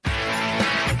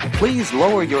Please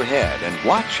lower your head and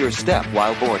watch your step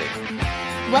while boarding.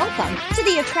 Welcome to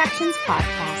the Attractions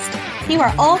Podcast. You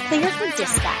are all clear for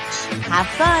dispatch. Have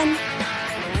fun.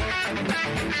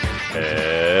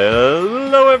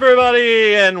 Hello,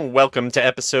 everybody, and welcome to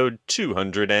episode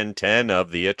 210 of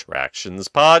the Attractions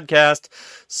Podcast,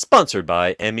 sponsored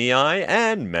by MEI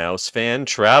and Mouse Fan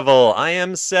Travel. I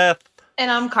am Seth. And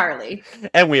I'm Carly.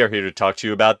 And we are here to talk to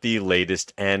you about the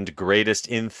latest and greatest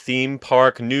in theme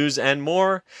park news and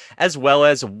more, as well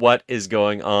as what is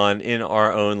going on in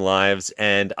our own lives.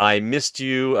 And I missed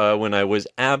you when I was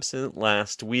absent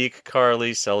last week,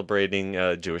 Carly, celebrating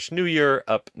Jewish New Year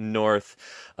up north.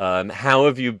 How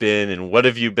have you been and what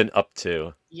have you been up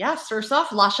to? Yes, first off,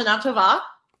 Lashana Tova.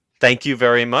 Thank you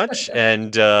very much.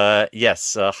 And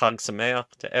yes, Chag Sameach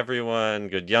to everyone,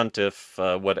 Good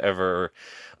Yontif, whatever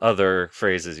other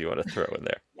phrases you want to throw in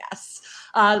there. Yes.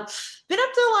 Been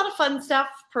up to a lot of fun stuff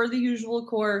per the usual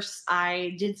course.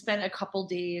 I did spend a couple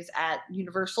days at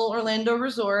Universal Orlando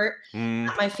Resort,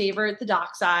 my favorite, the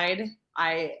Dockside.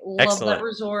 I love that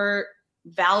resort.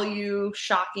 Value,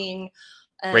 shocking.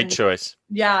 And great choice.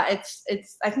 Yeah, it's.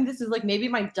 I think this is like maybe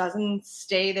my dozenth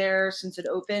stay there since it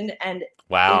opened, and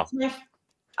wow,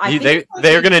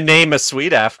 they're going to name a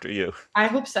suite after you. I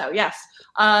hope so. Yes,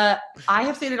 I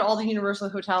have stayed at all the Universal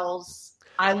hotels.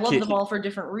 I love them all for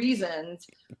different reasons,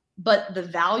 but the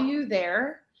value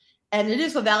there, and it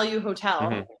is a value hotel.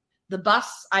 Mm-hmm. The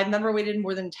bus, I've never waited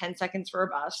more than 10 seconds for a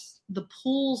bus. The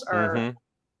pools are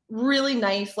really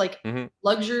nice, like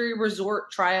luxury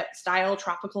resort style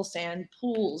tropical sand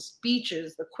pools,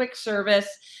 beaches, the quick service.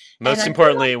 Most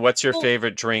importantly, what's your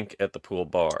favorite drink at the pool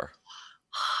bar?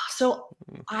 So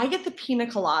I get the pina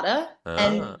colada,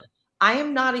 and I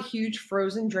am not a huge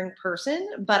frozen drink person,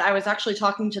 but I was actually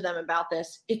talking to them about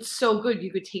this. It's so good.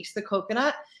 You could taste the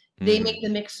coconut. They make the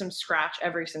mix from scratch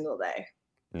every single day.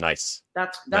 Nice.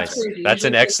 That's nice. Crazy. That's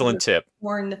an excellent tip.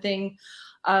 More in the thing.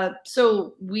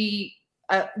 So we.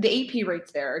 The AP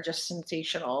rates there are just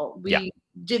sensational. We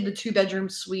did the 2-bedroom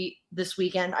suite this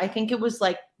weekend. I think it was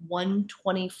like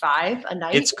 $125 a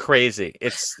night. It's crazy.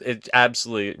 It's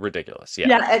absolutely ridiculous. Yeah.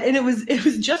 Yeah, and it was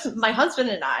just my husband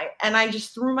and I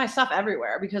just threw my stuff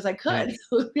everywhere because I could.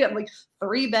 We had like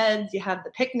 3 beds. You had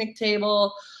the picnic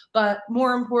table, but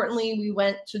more importantly, we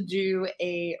went to do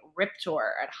a rip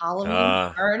tour at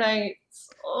Halloween Horror Nights.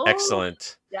 Oh,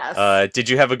 excellent. Yes. Did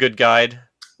you have a good guide?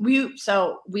 We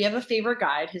have a favorite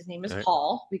guide. His name is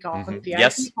Paul. We call him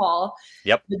VIP Paul.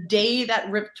 Yep. The day that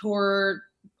Rip Tour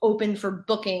opened for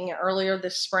booking earlier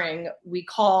this spring, we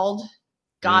called,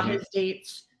 got his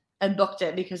dates, and booked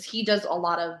it because he does a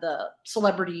lot of the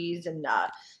celebrities and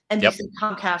NBC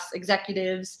Comcast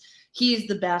executives. He's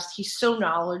the best. He's so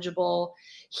knowledgeable.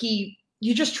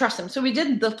 You just trust him. So we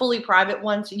did the fully private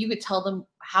one, so you could tell them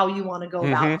how you want to go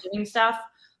about doing stuff.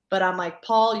 But I'm like,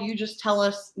 Paul, you just tell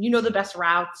us, you know the best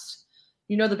routes,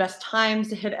 you know the best times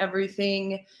to hit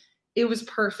everything. It was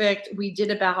perfect. We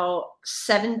did about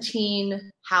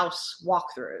 17 house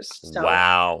walkthroughs. So,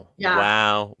 wow. Yeah.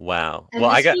 Wow. And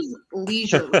well, this was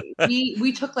leisurely.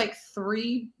 we took like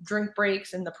 3 drink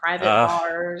breaks in the private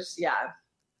bars. Yeah.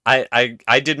 I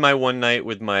did my one night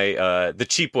with my the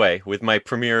cheap way with my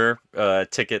Premier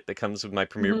ticket that comes with my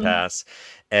Premier Pass,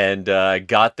 and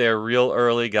got there real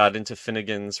early. Got into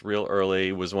Finnegan's real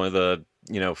early. Was one of the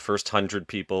first 100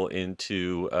 people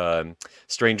into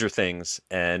Stranger Things,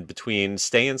 and between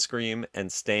Stay and Scream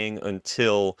and staying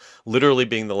until literally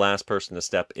being the last person to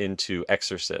step into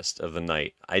Exorcist of the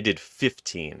night, I did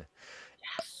 15.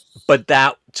 But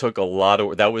that took a lot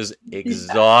of. That was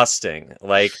exhausting.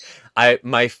 Like I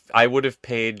would have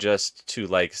paid just to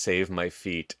like save my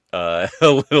feet a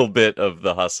little bit of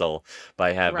the hustle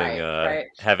by having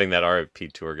having that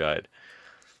RFP tour guide.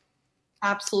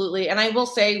 Absolutely, and I will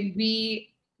say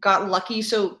we got lucky.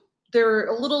 So they're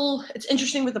it's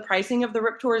interesting with the pricing of the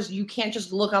Rip Tours. You can't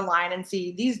just look online and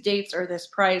see these dates are this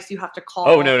price. You have to call.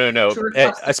 Oh no!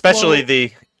 Especially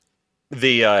the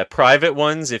private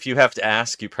ones, if you have to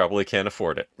ask, you probably can't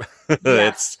afford it.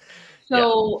 Yes.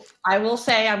 I will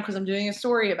say, because I'm doing a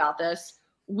story about this,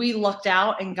 we lucked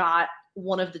out and got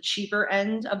one of the cheaper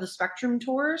end of the Spectrum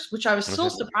tours, which I was still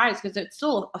surprised because it's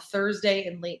still a Thursday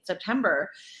in late September.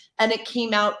 And it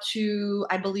came out to,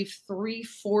 I believe,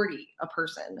 $340 a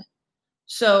person.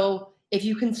 So if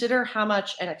you consider how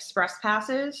much an express pass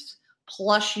is,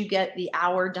 plus you get the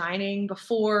hour dining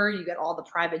before, you get all the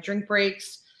private drink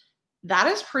breaks, that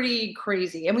is pretty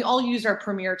crazy. And we all used our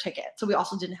Premier ticket. So we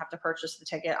also didn't have to purchase the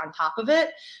ticket on top of it.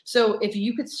 So if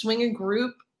you could swing a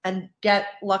group and get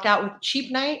luck out with a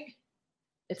cheap night,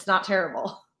 it's not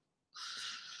terrible.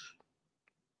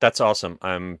 That's awesome.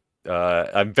 I'm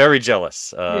very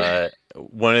jealous.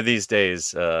 one of these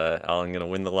days, I'm gonna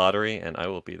win the lottery, and I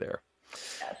will be there.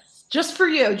 Yes. Just for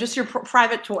you, just your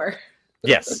private tour.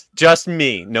 Yes, just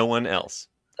me, no one else.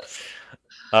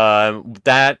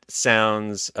 That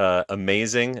sounds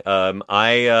amazing.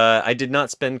 I did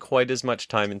not spend quite as much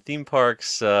time in theme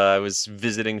parks. I was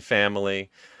visiting family,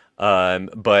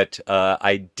 but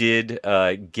I did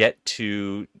get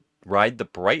to ride the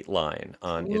Bright Line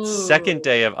on its second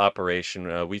day of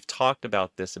operation. We've talked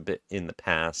about this a bit in the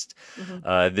past.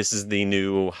 This is the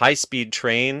new high-speed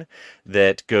train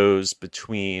that goes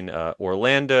between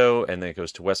Orlando, and then it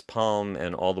goes to West Palm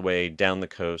and all the way down the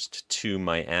coast to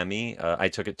Miami. I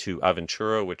took it to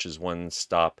Aventura, which is one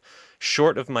stop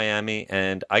short of Miami,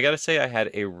 and I gotta say I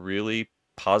had a really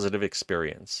positive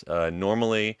experience.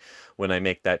 Normally, when I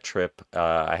make that trip,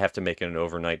 I have to make it an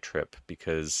overnight trip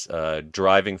because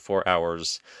driving 4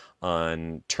 hours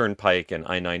on Turnpike and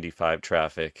I-95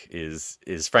 traffic is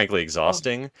frankly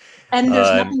exhausting. And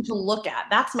there's nothing to look at.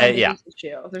 That's my biggest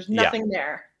issue. There's nothing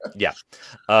there. Yeah.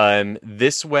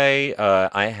 This way,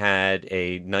 I had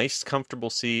a nice,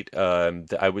 comfortable seat.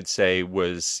 That I would say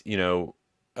was, the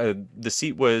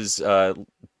seat was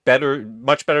better,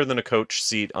 much better than a coach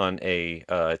seat on a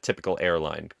typical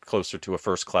airline, closer to a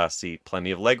first class seat, plenty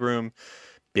of legroom,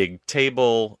 big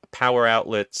table, power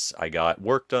outlets. I got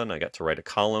work done. I got to write a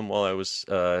column while I was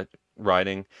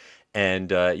riding.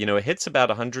 And, it hits about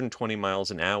 120 miles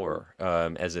an hour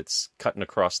as it's cutting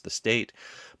across the state,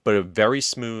 but very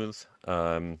smooth.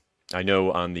 I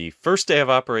know on the first day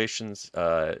of operations,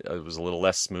 it was a little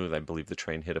less smooth. I believe the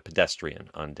train hit a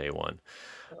pedestrian on day one.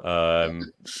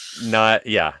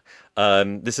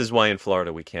 This is why in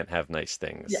Florida we can't have nice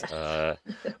things. Yeah.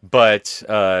 That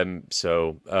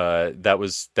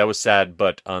was sad.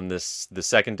 But on the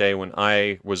second day when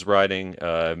I was riding,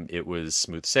 it was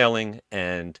smooth sailing.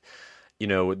 And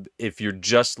if you're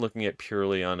just looking at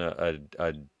purely on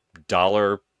a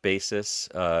dollar basis,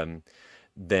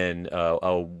 then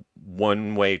a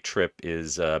one-way trip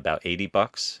is about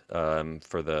 $80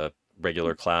 for the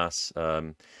regular class.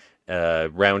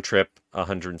 Round trip,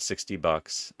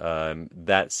 $160.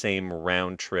 That same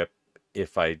round trip,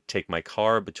 if I take my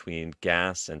car between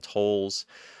gas and tolls,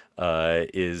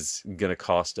 is going to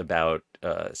cost about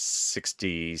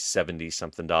 60, 70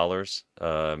 something dollars.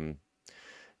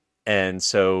 And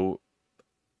so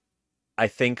I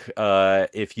think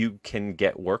if you can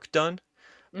get work done,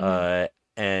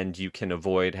 and you can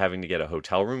avoid having to get a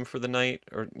hotel room for the night,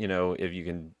 or if you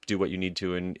can do what you need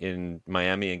to in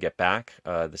Miami and get back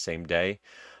the same day,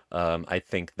 I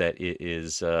think that it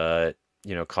is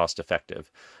cost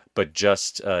effective. But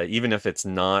just even if it's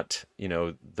not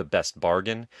the best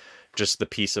bargain, just the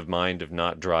peace of mind of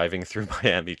not driving through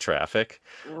Miami traffic,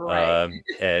 Right.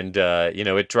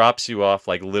 it drops you off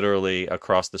like literally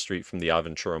across the street from the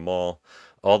Aventura Mall.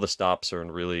 All the stops are in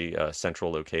really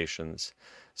central locations.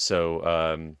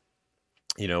 So,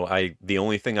 the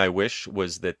only thing I wish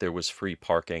was that there was free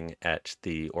parking at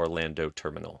the Orlando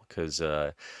terminal, because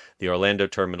the Orlando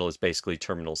terminal is basically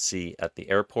Terminal C at the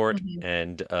airport,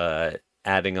 and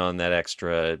adding on that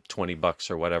extra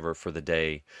 $20 or whatever for the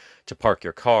day to park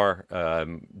your car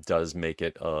does make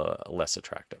it less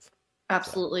attractive.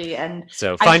 Absolutely.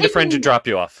 So find a friend to drop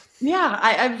you off. Yeah,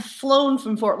 I've flown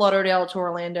from Fort Lauderdale to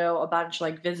Orlando a bunch,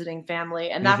 like visiting family,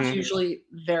 and that's usually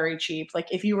very cheap.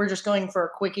 Like if you were just going for a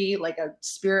quickie, like a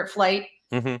Spirit flight,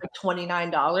 like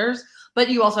 $29, but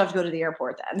you also have to go to the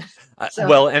airport then.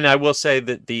 Well, and I will say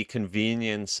that the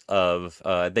convenience of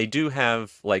they do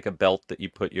have like a belt that you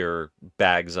put your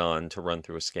bags on to run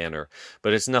through a scanner,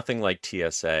 but it's nothing like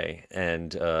TSA.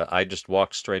 And I just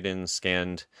walked straight in,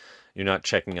 scanned. You're not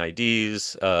checking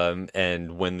IDs,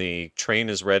 and when the train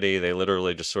is ready, they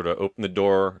literally just sort of open the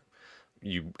door.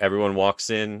 Everyone walks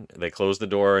in, they close the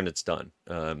door, and it's done.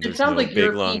 It sounds like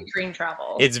European train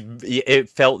travel. It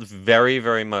felt very,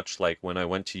 very much like when I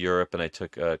went to Europe and I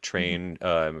took a train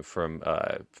from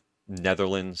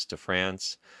Netherlands to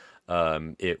France.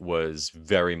 It was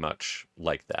very much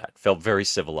like that. Felt very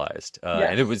civilized,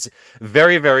 and it was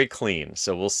very, very clean.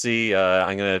 So we'll see.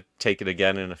 I'm gonna take it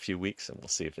again in a few weeks, and we'll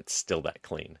see if it's still that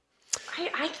clean.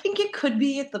 I think it could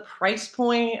be at the price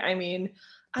point. I mean,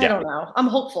 I don't know. I'm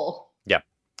hopeful. Yeah.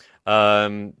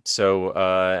 So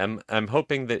I'm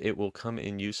hoping that it will come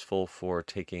in useful for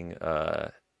taking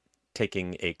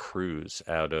a cruise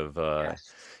out of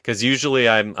because usually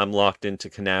I'm locked into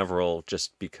Canaveral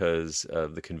just because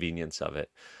of the convenience of it.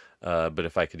 But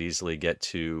if I could easily get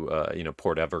to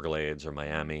Port Everglades or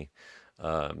Miami,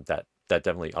 that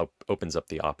definitely opens up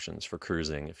the options for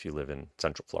cruising if you live in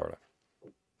Central Florida.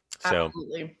 So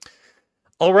absolutely.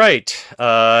 All right.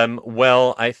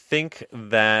 Well, I think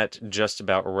that just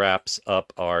about wraps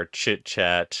up our chit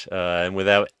chat. And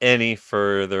without any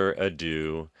further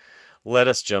ado, let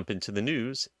us jump into the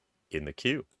news in the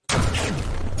queue.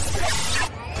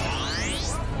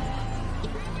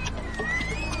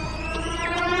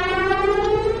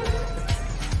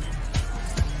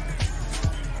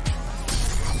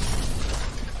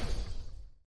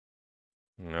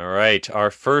 All right,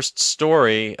 our first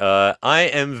story. I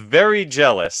am very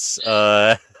jealous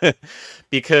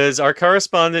because our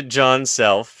correspondent John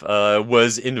Self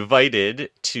was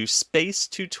invited to Space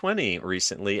 220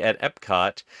 recently at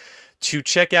Epcot to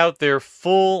check out their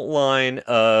full line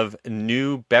of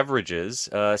new beverages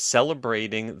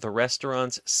celebrating the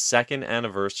restaurant's second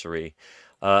anniversary.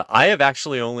 I have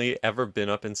actually only ever been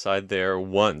up inside there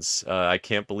once. I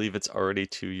can't believe it's already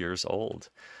 2 years old.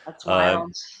 That's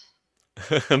wild.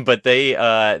 But they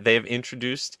have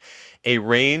introduced a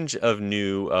range of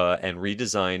new and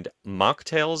redesigned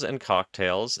mocktails and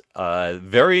cocktails.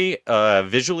 Very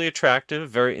visually attractive,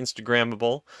 very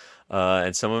Instagrammable,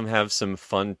 and some of them have some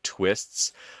fun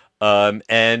twists.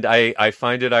 And I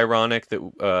find it ironic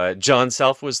that John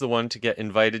Self was the one to get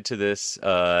invited to this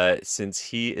since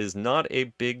he is not a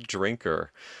big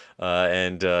drinker.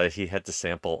 And he had to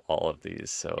sample all of these.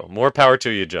 So more power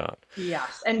to you, John.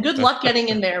 Yes. And good luck getting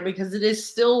in there because it is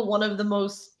still one of the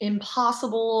most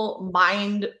impossible,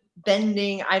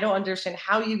 mind-bending. I don't understand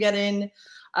how you get in.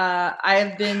 I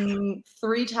have been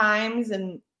 3 times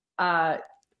and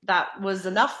that was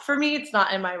enough for me. It's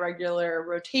not in my regular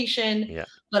rotation,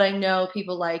 but I know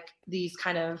people like these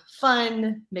kind of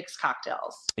fun mixed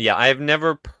cocktails. Yeah, I've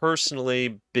never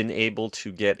personally been able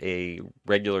to get a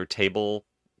regular table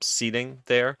seating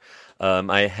there.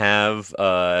 I have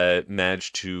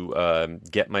managed to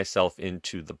get myself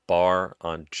into the bar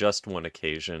on just one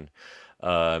occasion.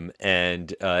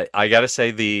 And I gotta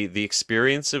say the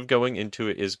experience of going into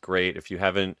it is great. If you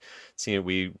haven't seen it,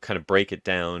 we kind of break it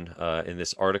down in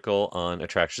this article on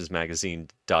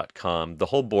attractionsmagazine.com. The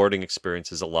whole boarding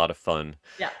experience is a lot of fun.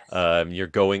 Yes. You're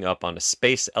going up on a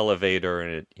space elevator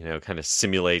and it kind of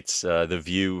simulates the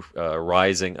view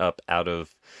rising up out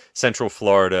of Central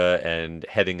Florida and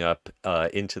heading up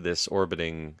into this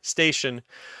orbiting station.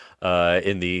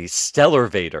 In the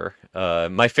Stellarvator.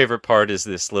 My favorite part is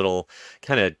this little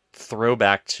kind of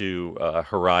throwback to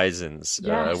Horizons,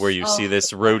 where you see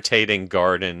this rotating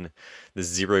garden, the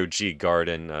zero-G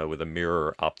garden with a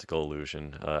mirror optical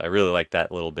illusion. I really like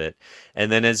that little bit.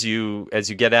 And then as you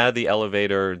get out of the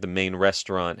elevator, the main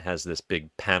restaurant has this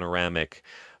big panoramic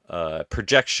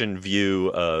projection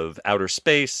view of outer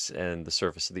space and the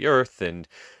surface of the Earth, and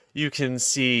you can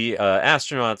see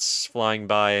astronauts flying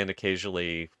by and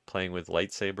occasionally playing with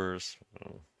lightsabers.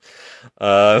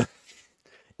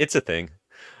 It's a thing.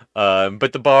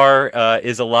 But the bar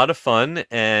is a lot of fun,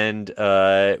 and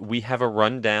we have a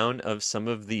rundown of some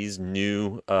of these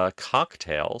new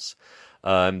cocktails.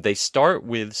 They start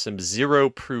with some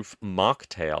zero-proof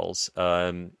mocktails,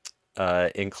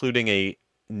 including a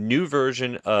new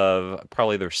version of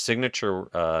probably their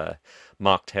signature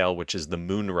mocktail, which is the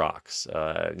Moon Rocks.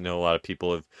 A lot of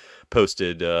people have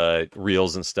posted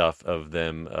reels and stuff of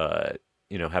them,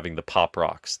 having the pop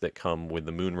rocks that come with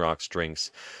the Moon Rocks drinks.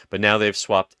 But now they've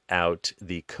swapped out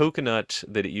the coconut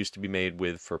that it used to be made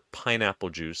with for pineapple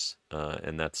juice,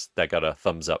 and that got a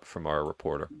thumbs up from our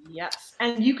reporter. Yes,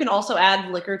 and you can also add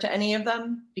liquor to any of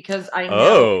them because I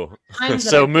know. Oh,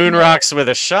 so Moon Rocks with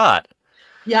a shot.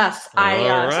 Yes, Right.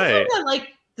 Sometimes I like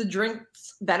the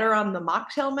drinks better on the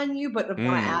mocktail menu, but I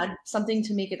want to add something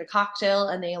to make it a cocktail,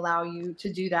 and they allow you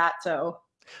to do that. So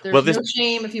there's no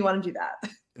shame if you want to do that.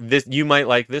 You might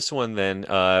like this one then.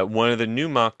 One of the new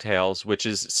mocktails,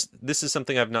 this is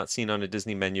something I've not seen on a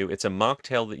Disney menu. It's a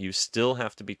mocktail that you still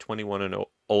have to be 21 and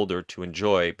older to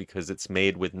enjoy because it's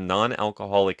made with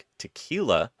non-alcoholic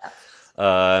tequila.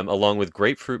 Along with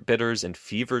grapefruit bitters and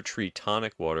fever tree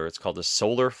tonic water. It's called a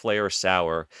Solar Flare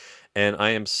Sour, and I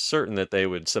am certain that they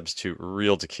would substitute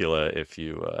real tequila if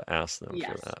you ask them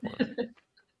for that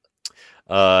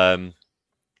one.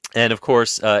 And of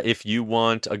course, if you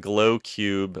want a glow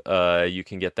cube, you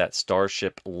can get that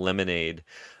Starship Lemonade.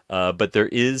 But there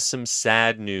is some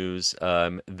sad news.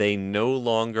 They no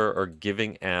longer are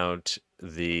giving out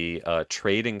the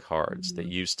trading cards that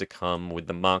used to come with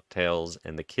the mocktails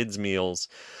and the kids' meals.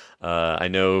 I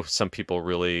know some people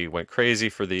really went crazy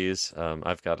for these.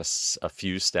 I've got a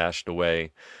few stashed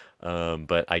away.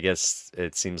 But I guess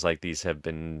it seems like these have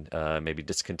been maybe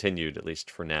discontinued, at least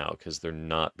for now, because they're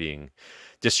not being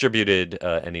distributed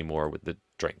anymore with the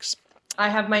drinks. I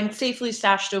have mine safely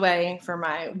stashed away for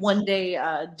my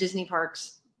one-day Disney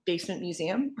parks basement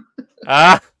museum.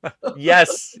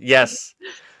 Yes.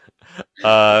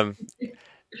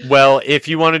 Well, if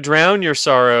you want to drown your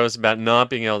sorrows about not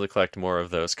being able to collect more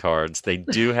of those cards, they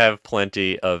do have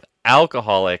plenty of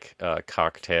alcoholic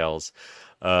cocktails.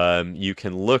 You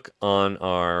can look on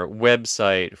our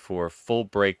website for a full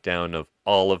breakdown of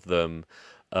all of them.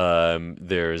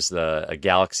 There's a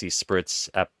Galaxy Spritz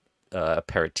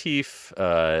aperitif,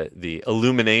 the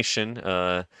Illumination.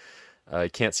 I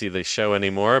can't see the show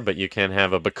anymore, but you can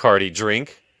have a Bacardi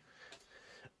drink.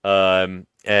 And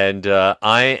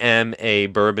I am a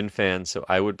bourbon fan, so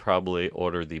I would probably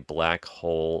order the Black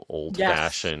Hole Old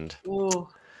Fashioned. Ooh,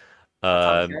 that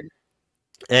sounds good.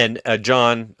 And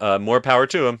John, more power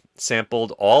to him,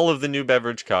 sampled all of the new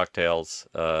beverage cocktails,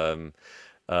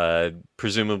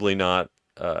 presumably not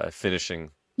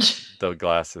finishing the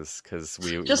glasses because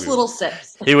little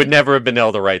sips. He would never have been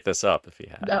able to write this up if he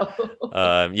had. No.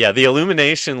 Yeah, the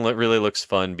Illumination really looks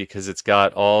fun because it's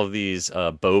got all of these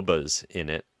bobas in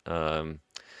it.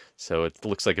 So it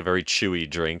looks like a very chewy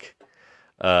drink.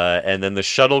 And then the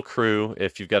Shuttle Crew,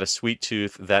 if you've got a sweet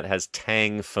tooth, that has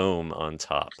Tang foam on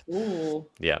top. Ooh.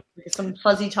 Yeah. Some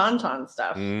fuzzy tauntaun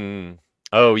stuff.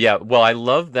 Oh, yeah. Well, I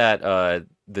love that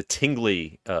the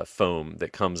tingly foam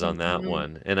that comes on that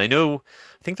one. And I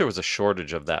think there was a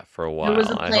shortage of that for a while. There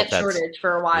was a plant shortage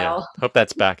for a while. Yeah, hope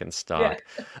that's back in stock.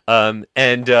 And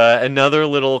another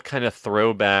little kind of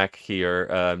throwback here,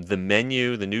 the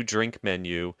new drink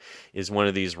menu is one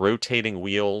of these rotating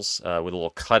wheels with a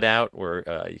little cutout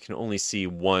where you can only see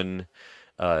one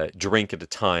drink at a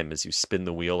time as you spin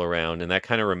the wheel around. And that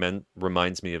kind of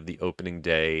reminds me of the opening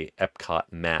day Epcot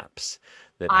maps.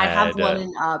 I have one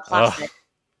in plastic.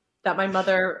 That my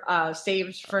mother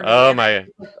saved for me. Oh my!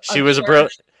 She's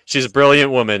a brilliant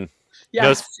woman.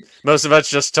 Yes. Most of us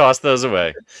just toss those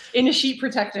away. In a sheet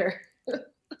protector.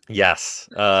 Yes.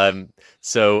 If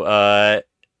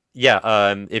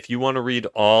you want to read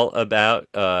all about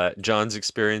John's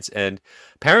experience, and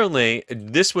apparently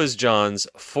this was John's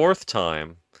 4th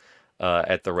time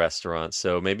at the restaurant,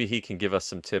 so maybe he can give us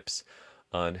some tips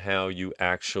on how you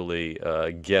actually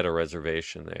get a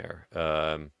reservation there.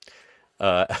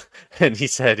 And he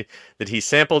said that he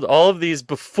sampled all of these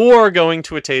before going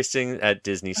to a tasting at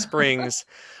Disney Springs.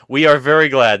 We are very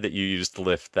glad that you used the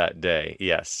lift that day.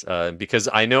 Yes, because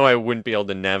I know I wouldn't be able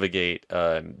to navigate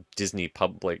Disney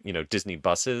Disney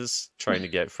buses trying to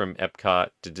get from Epcot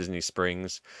to Disney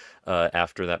Springs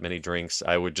after that many drinks.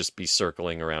 I would just be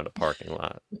circling around a parking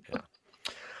lot. Yeah.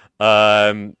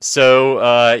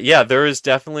 There is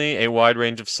definitely a wide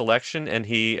range of selection, and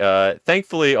he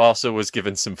thankfully also was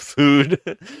given some food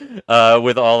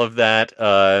with all of that.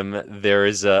 There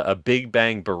is a Big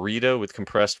Bang burrito with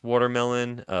compressed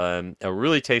watermelon, a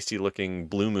really tasty looking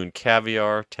Blue Moon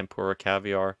caviar, tempura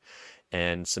caviar,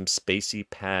 and some spacey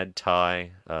pad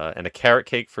thai, and a carrot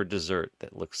cake for dessert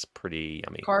that looks pretty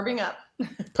yummy. Carving up.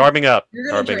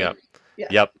 Yeah.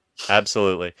 Yep.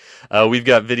 Absolutely. We've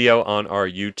got video on our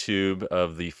YouTube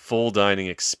of the full dining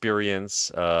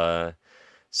experience.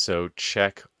 So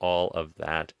check all of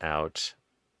that out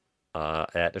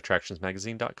at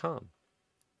attractionsmagazine.com.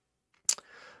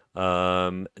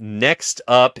 Next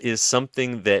up is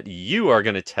something that you are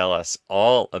going to tell us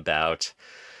all about.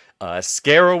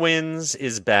 Scarowinds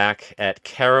is back at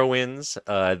Carowinds.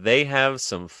 They have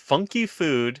some funky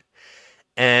food.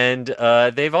 And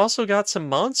they've also got some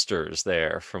monsters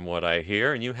there, from what I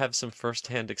hear, and you have some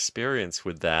firsthand experience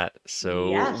with that.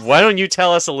 So Why don't you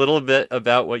tell us a little bit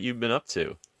about what you've been up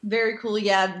to? Very cool.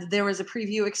 Yeah, there was a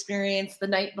preview experience the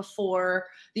night before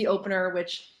the opener,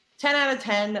 which 10 out of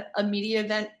 10, a media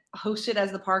event hosted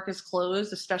as the park is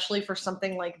closed, especially for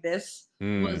something like this,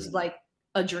 was like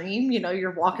a dream. You know,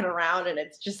 you're walking around and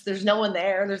it's just, there's no one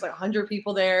there. There's like 100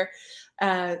 people there.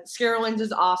 Scarowinds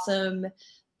is awesome.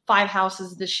 5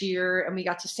 houses this year, and we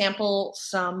got to sample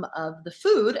some of the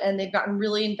food, and they've gotten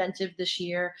really inventive this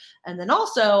year. And then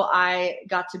also I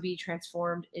got to be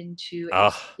transformed into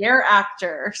a scare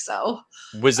actor. So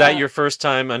was that your first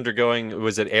time undergoing,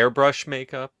 was it airbrush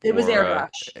makeup? It was airbrush.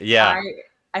 Yeah.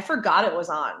 I forgot it was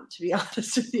on, to be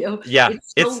honest with you. Yeah.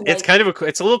 It's kind of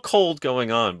it's a little cold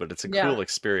going on, but it's a cool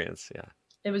experience. Yeah.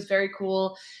 It was very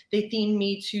cool. They themed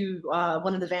me to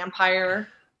one of the vampire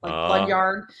blood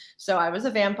yard. So I was a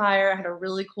vampire. I had a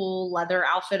really cool leather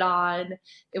outfit on.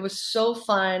 It was so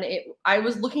fun. I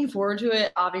was looking forward to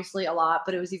it, obviously, a lot,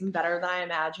 but it was even better than I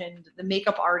imagined. The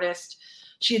makeup artist,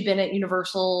 she had been at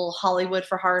Universal Hollywood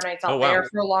for Horror Nights out there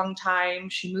for a long time.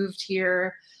 She moved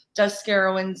here, does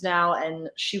Scarowinds now,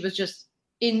 and she was just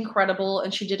incredible.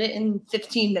 And she did it in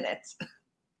 15 minutes.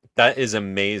 That is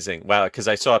amazing. Wow, because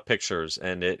I saw pictures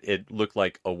and it looked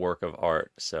like a work of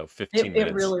art. So 15 It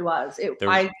minutes. really was. They're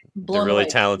I they're blown really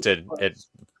away. talented at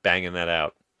banging that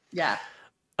out. Yeah.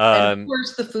 And of Um,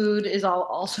 course, the food is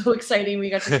also exciting. We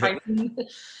got to try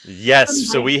yes, some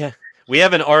so we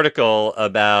have an article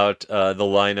about the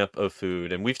lineup of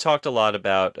food, and we've talked a lot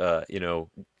about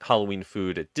Halloween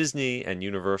food at Disney and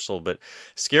Universal, but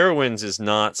Scarowinds is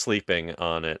not sleeping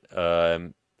on it.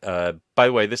 By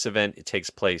the way, this event it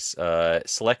takes place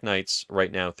select nights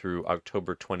right now through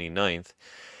October 29th.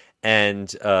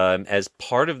 And as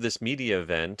part of this media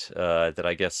event that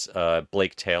I guess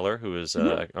Blake Taylor, who is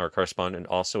our correspondent,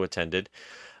 also attended,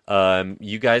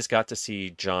 you guys got to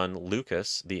see John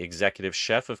Lucas, the executive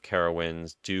chef of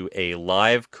Carowinds, do a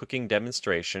live cooking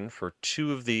demonstration for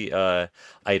two of the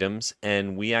items.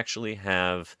 And we actually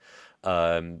have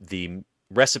the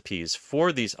recipes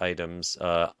for these items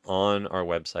on our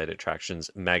website,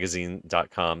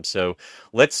 attractionsmagazine.com. So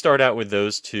let's start out with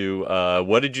those two.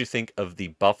 What did you think of the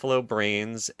buffalo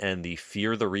brains and the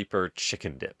Fear the Reaper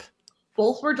chicken dip?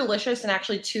 Both were delicious and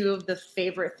actually two of the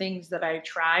favorite things that I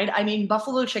tried. I mean,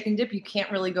 buffalo chicken dip, you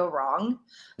can't really go wrong.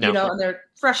 No. You know, and they're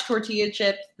fresh tortilla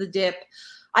chips, the dip.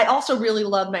 I also really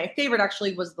loved, my favorite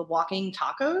actually was the walking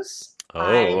tacos.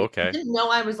 Okay. I didn't know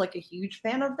I was like a huge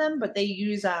fan of them, but they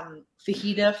use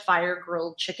fajita fire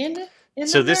grilled chicken in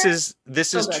So them this there. is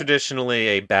good. traditionally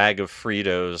a bag of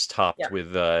Fritos topped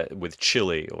with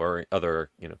chili or other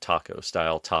taco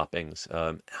style toppings.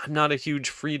 I'm not a huge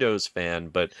Fritos fan,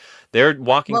 but they're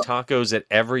walking tacos at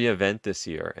every event this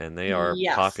year, and they are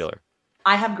popular.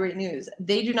 I have great news.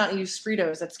 They do not use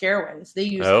Fritos at Scarowinds. They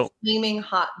use flaming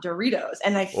hot Doritos,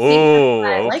 and I think that's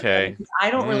why I like them, because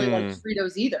I don't really like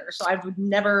Fritos either, so I would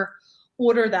never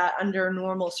order that under a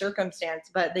normal circumstance.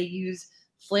 But they use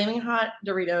flaming hot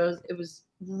Doritos. It was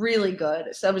really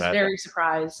good, so I was very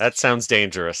surprised. That sounds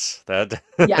dangerous. That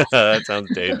sounds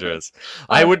dangerous.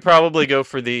 I I would probably go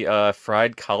for the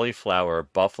fried cauliflower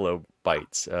buffalo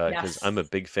bites because I'm a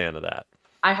big fan of that.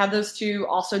 I had those two,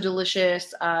 also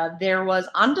delicious. There was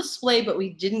on display, but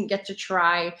we didn't get to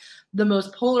try the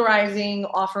most polarizing,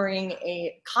 offering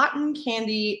a cotton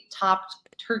candy topped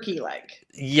turkey leg.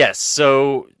 Yes,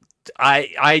 so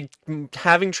I'm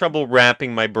having trouble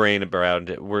wrapping my brain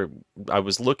around it. I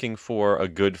was looking for a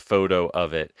good photo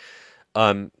of it.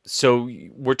 So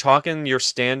we're talking your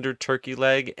standard turkey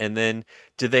leg, and then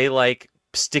do they like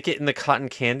stick it in the cotton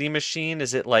candy machine?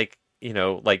 Is it like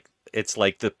it's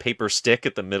like the paper stick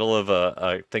at the middle of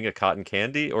a thing of cotton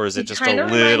candy, or is it just a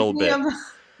little bit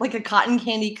like a cotton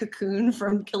candy cocoon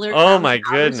from Killer Oh Clowns my in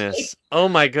Outer goodness. Space? Oh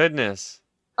my goodness.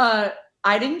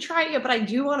 I didn't try it yet, but I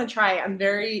do want to try it. I'm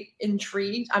very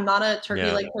intrigued. I'm not a turkey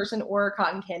leg person or a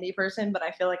cotton candy person, but I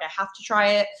feel like I have to try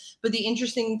it. But the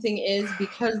interesting thing is,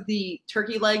 because the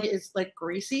turkey leg is like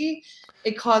greasy,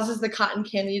 it causes the cotton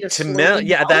candy to melt.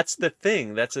 Yeah, that's the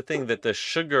thing. That's the thing, that the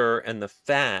sugar and the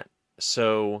fat.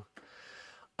 So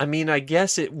I mean, I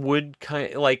guess it would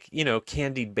kind of like,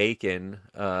 candied bacon,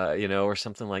 or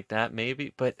something like that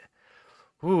maybe, but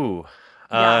ooh.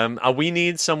 We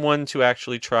need someone to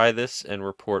actually try this and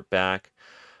report back.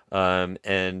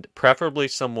 And preferably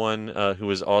someone who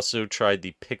has also tried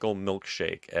the pickle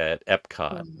milkshake at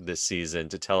Epcot this season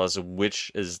to tell us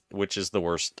which is the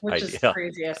worst idea. Which is the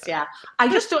craziest, yeah. I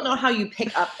just don't know how you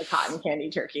pick up the cotton candy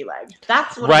turkey leg.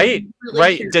 That's what right. I'm really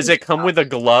Right. curious Does it come about. with a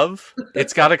glove?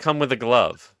 It's got to come with a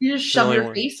glove. You just shove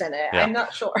your face in it. Yeah. I'm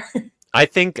not sure. I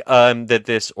think that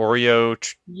this Oreo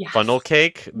funnel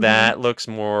cake, Mhm. that looks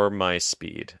more my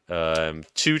speed.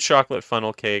 2 chocolate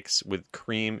funnel cakes with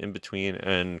cream in between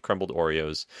and crumbled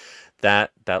Oreos.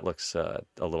 That looks a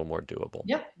little more doable.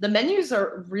 Yep. The menus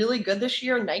are really good this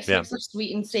year. Nice mix of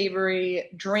sweet and savory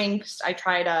drinks. I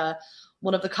tried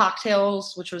one of the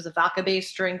cocktails, which was a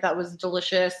vodka-based drink that was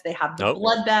delicious. They have the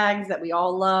blood bags that we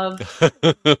all love.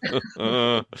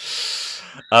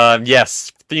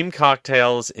 Yes, themed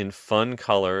cocktails in fun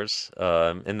colors,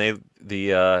 and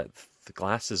the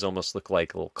glasses almost look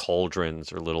like little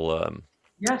cauldrons or little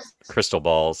crystal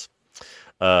balls.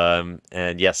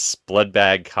 And yes, blood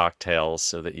bag cocktails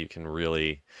so that you can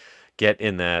really get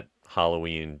in that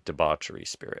Halloween debauchery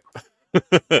spirit.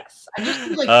 Yes. I just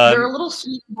feel like they're a little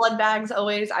sweet blood bags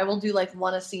always. I will do like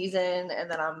one a season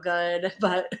and then I'm good,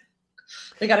 but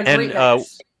they got a great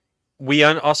mix. We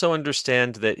also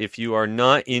understand that if you are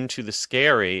not into the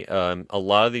scary, a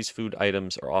lot of these food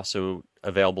items are also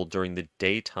available during the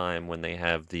daytime when they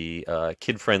have the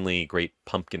kid-friendly Great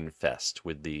Pumpkin Fest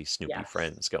with the Snoopy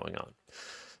friends going on.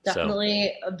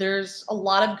 Definitely. There's a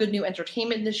lot of good new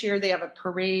entertainment this year. They have a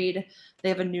parade. They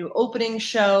have a new opening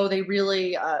show. They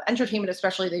really, entertainment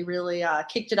especially, they really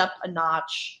kicked it up a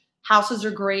notch houses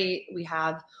are great. We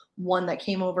have one that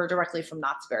came over directly from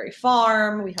Knott's Berry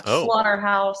Farm. We have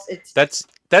Slaughterhouse. That's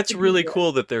really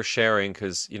cool that they're sharing,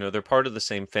 because they're part of the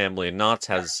same family, and Knott's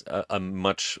has a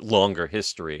much longer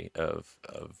history of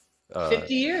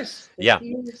 50 years. 50 yeah.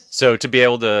 years. So to be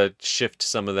able to shift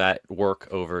some of that work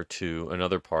over to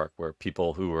another park where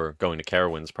people who are going to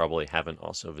Carowinds probably haven't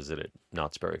also visited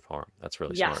Knott's Berry Farm. That's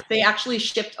really smart. Yes, they actually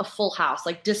shipped a full house,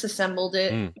 like disassembled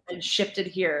it and shipped it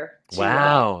here.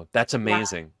 Wow, that's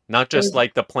amazing. Not just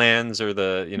like the plans or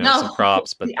the some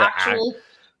props, but the actual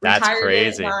that's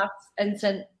crazy. And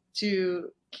sent to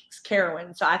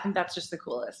Carowinds. So I think that's just the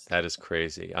coolest. That is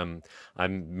crazy. I'm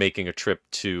making a trip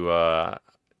to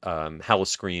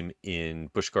Howl-O-Scream in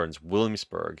Busch Gardens,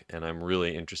 Williamsburg, and I'm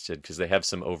really interested because they have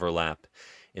some overlap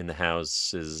in the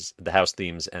house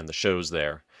themes and the shows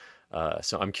there.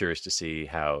 So I'm curious to see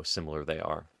how similar they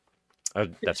are.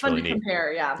 That's fun really to neat.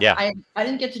 Compare, yeah. I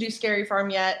didn't get to do Scary Farm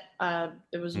yet.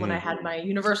 It was when I had my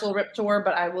Universal Rip Tour,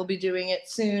 but I will be doing it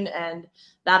soon, and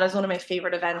that is one of my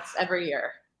favorite events every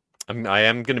year. I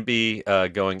am going to be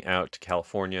going out to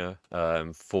California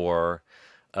for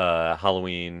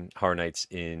Halloween Horror Nights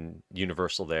in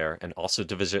Universal there, and also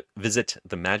to visit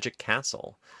the Magic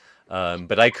Castle.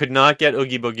 But I could not get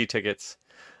Oogie Boogie tickets,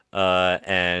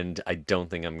 and I don't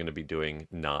think I'm going to be doing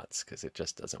Knott's because it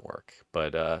just doesn't work.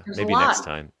 But maybe next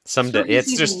time, someday.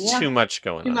 It's just too much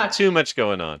going on. Too much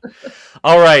going on.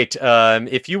 All right.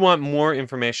 If you want more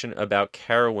information about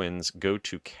Carowinds, go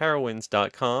to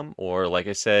carowinds.com, or like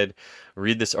I said,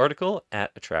 read this article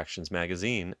at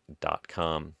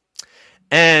attractionsmagazine.com.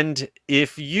 And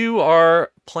if you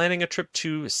are planning a trip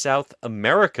to South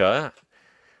America,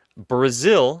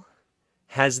 Brazil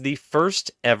has the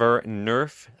first ever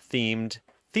Nerf-themed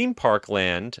theme park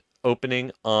land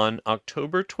opening on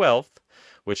October 12th,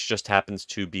 which just happens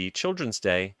to be Children's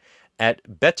Day, at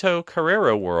Beto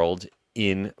Carreiro World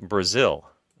in Brazil.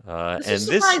 This is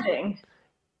surprising.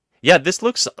 This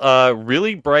looks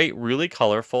really bright, really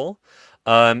colorful.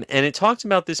 And it talks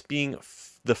about this being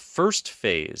the first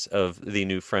phase of the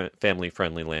new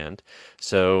family-friendly land.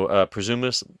 So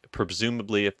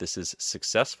presumably, if this is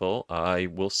successful, I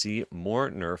will see more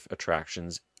Nerf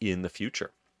attractions in the future.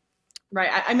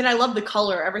 Right. I mean, I love the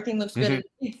color. Everything looks good.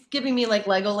 Mm-hmm. It's giving me like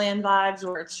Legoland vibes,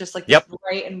 where it's just like this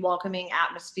bright and welcoming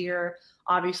atmosphere.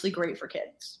 Obviously great for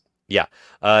kids. Yeah,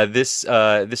 this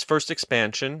first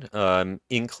expansion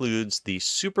includes the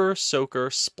Super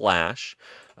Soaker Splash,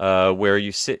 where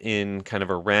you sit in kind of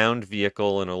a round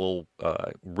vehicle in a little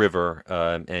river,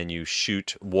 and you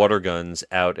shoot water guns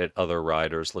out at other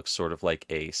riders. Looks sort of like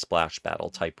a splash battle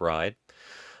type ride.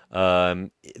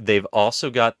 They've also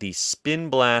got the Spin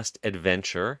Blast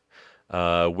Adventure,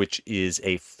 which is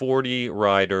a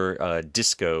 40-rider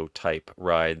disco type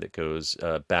ride that goes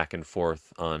back and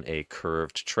forth on a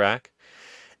curved track.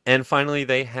 And finally,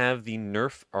 they have the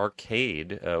Nerf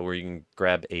Arcade, where you can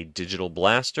grab a digital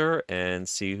blaster and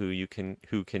see who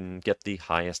can get the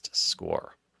highest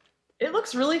score. It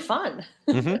looks really fun.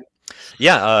 Mm-hmm.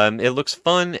 Yeah, it looks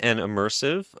fun and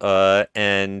immersive,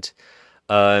 and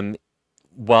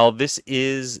while this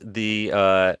is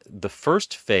the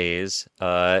first phase,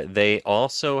 they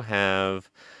also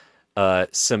have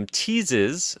some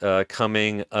teases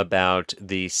coming about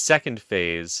the second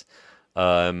phase.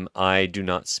 I do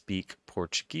not speak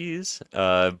Portuguese,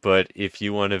 but if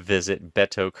you want to visit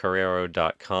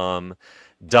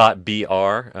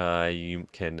betocarreiro.com.br, you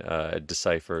can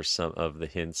decipher some of the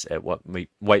hints at what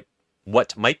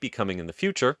might be coming in the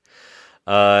future.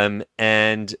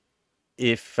 And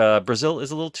if Brazil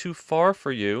is a little too far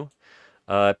for you,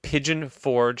 Pigeon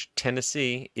Forge,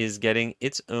 Tennessee is getting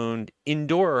its own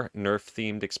indoor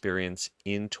Nerf-themed experience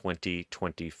in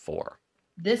 2024.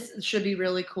 This should be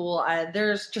really cool.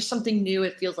 There's just something new.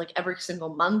 It feels like every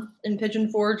single month in Pigeon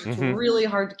Forge. It's really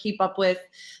hard to keep up with.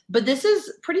 But this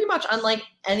is pretty much unlike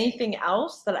anything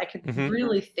else that I could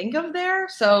really think of there.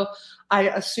 So I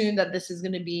assume that this is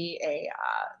going to be a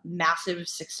massive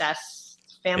success,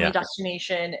 family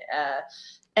destination.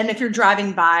 And if you're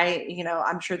driving by,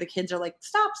 I'm sure the kids are like,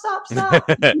 stop.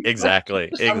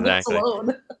 Exactly. It's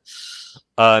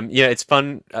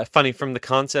funny from the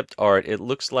concept art. It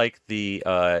looks like the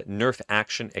Nerf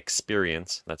Action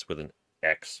Experience, that's with an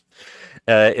X,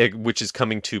 which is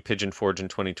coming to Pigeon Forge in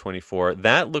 2024.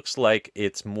 That looks like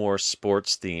it's more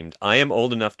sports themed. I am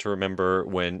old enough to remember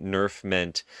when Nerf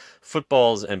meant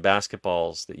footballs and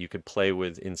basketballs that you could play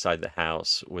with inside the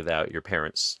house without your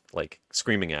parents like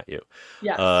screaming at you.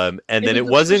 Yeah. And then it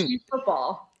wasn't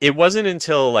football. It wasn't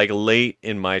until like late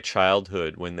in my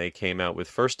childhood when they came out with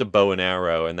first a bow and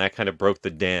arrow, and that kind of broke the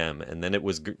dam, and then it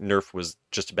was Nerf was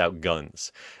just about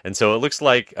guns, and so it looks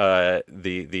like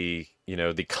the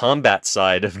combat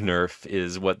side of Nerf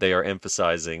is what they are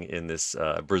emphasizing in this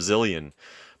Brazilian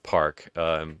park.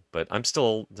 But I'm still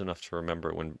old enough to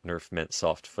remember when Nerf meant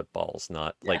soft footballs,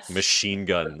 not like machine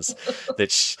guns.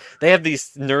 They have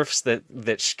these Nerfs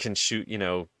that can shoot,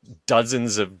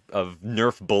 dozens of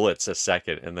Nerf bullets a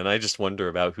second, and then I just wonder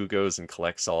about who goes and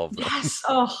collects all of them. Yes.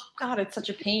 Oh God, it's such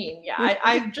a pain. Yeah,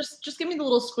 I just give me the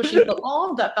little squishy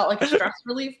football that felt like a stress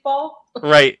relief ball.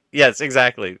 Right. Yes.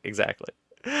 Exactly.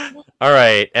 All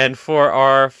right, and for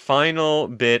our final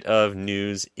bit of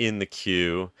news in the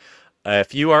queue.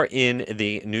 If you are in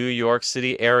the New York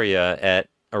City area at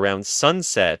around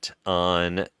sunset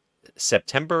on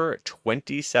September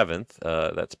 27th,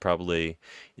 that's probably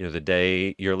the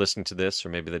day you're listening to this, or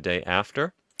maybe the day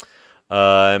after,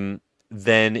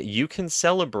 then you can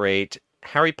celebrate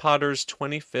Harry Potter's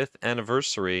 25th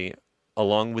anniversary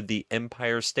along with the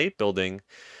Empire State Building,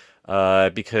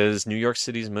 because New York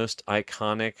City's most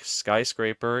iconic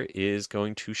skyscraper is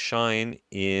going to shine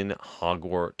in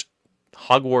Hogwarts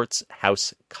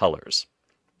house colors.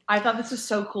 I thought this was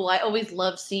so cool. I always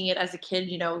loved seeing it as a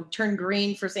kid, turn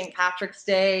green for St. Patrick's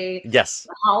Day. Yes.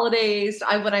 The holidays.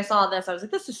 When I saw this, I was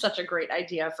like, this is such a great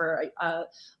idea for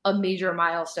a major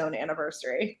milestone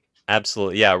anniversary.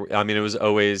 Absolutely. Yeah. I mean, it was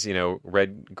always,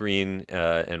 red, green,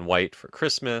 and white for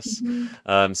Christmas.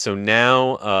 Mm-hmm. So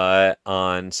now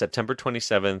on September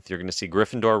 27th, you're going to see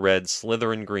Gryffindor red,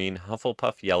 Slytherin green,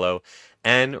 Hufflepuff yellow,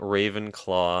 and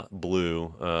Ravenclaw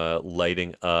blue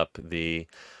lighting up the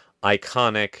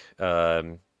iconic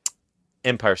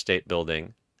Empire State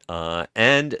Building.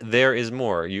 And there is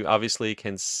more. You obviously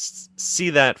can see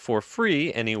that for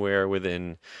free anywhere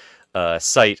within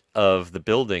sight of the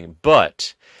building.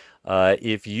 But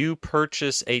if you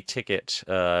purchase a ticket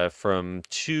from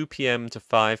 2 p.m. to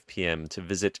 5 p.m. to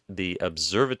visit the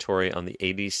observatory on the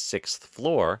 86th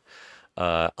floor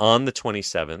on the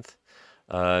 27th,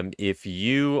 if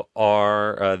you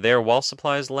are there while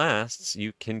supplies lasts,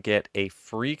 you can get a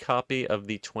free copy of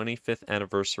the 25th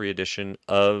anniversary edition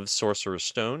of Sorcerer's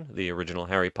Stone, the original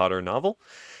Harry Potter novel,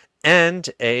 and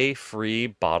a free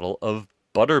bottle of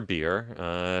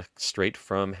butterbeer straight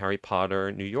from Harry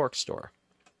Potter New York store.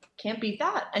 Can't beat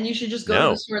that. And you should just go to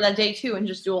the store that day too and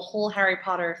just do a whole Harry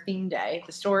Potter theme day.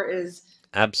 The store is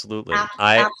absolutely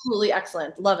absolutely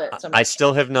excellent. Love it so much. I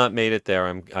still have not made it there.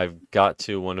 I've got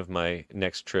to one of my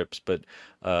next trips, but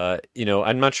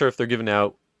I'm not sure if they're giving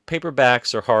out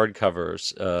paperbacks or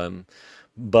hardcovers.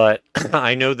 But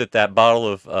I know that bottle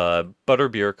of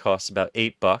butterbeer costs about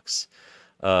 $8.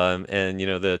 And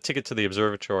the ticket to the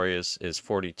observatory is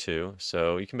 $42,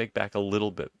 so you can make back a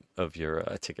little bit of your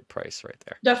ticket price right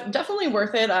there. Definitely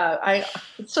worth it.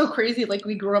 It's so crazy. Like,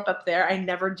 we grew up there. I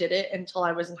never did it until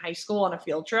I was in high school on a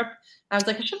field trip. I was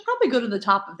like, I should probably go to the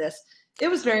top of this. It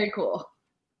was very cool.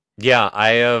 Yeah, I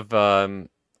have.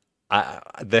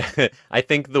 I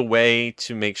think the way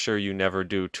to make sure you never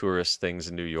do tourist things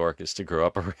in New York is to grow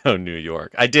up around New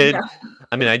York. I did. Yeah.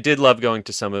 I mean, I did love going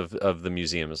to some of the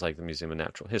museums, like the Museum of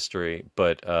Natural History,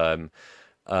 but I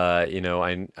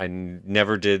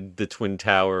never did the Twin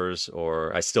Towers,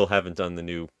 or I still haven't done the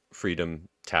new Freedom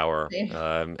Tower,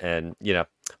 and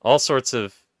all sorts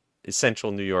of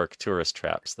essential New York tourist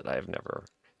traps that I have never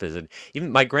visited.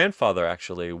 Even my grandfather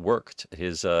actually worked,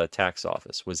 his tax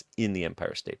office was in the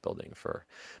Empire State Building for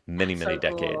many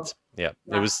decades. Yeah,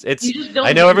 wow.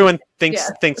 I know everyone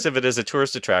thinks of it as a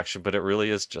tourist attraction, but it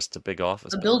really is just a big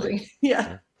office building.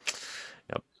 Yeah.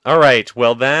 Yep. All right.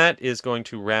 Well, that is going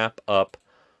to wrap up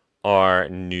our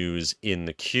news in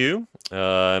the queue.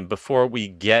 Before we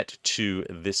get to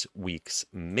this week's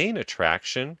main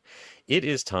attraction, it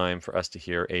is time for us to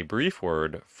hear a brief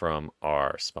word from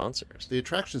our sponsors. The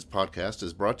Attractions Podcast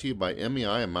is brought to you by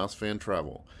MEI and Mousefan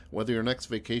Travel. Whether your next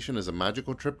vacation is a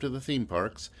magical trip to the theme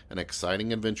parks, an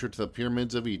exciting adventure to the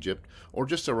pyramids of Egypt, or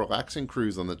just a relaxing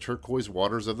cruise on the turquoise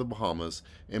waters of the Bahamas,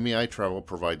 MEI Travel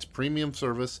provides premium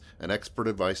service and expert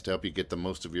advice to help you get the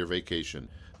most of your vacation.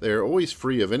 They are always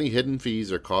free of any hidden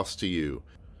fees or costs to you.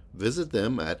 Visit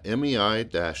them at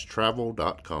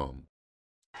mei-travel.com.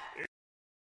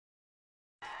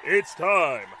 It's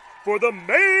time for the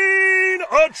main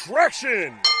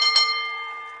attraction!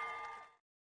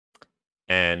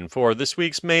 And for this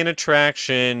week's main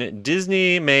attraction,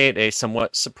 Disney made a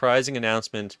somewhat surprising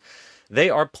announcement.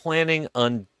 They are planning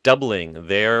on doubling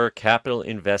their capital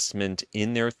investment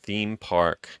in their theme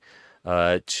park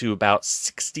to about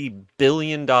 $60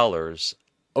 billion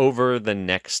over the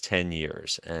next 10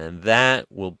 years, and that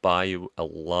will buy you a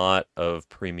lot of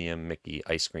premium Mickey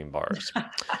ice cream bars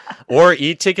or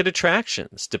e-ticket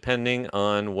attractions, depending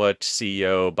on what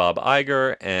CEO Bob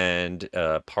Iger and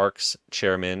Parks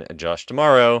Chairman Josh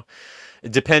D'Amaro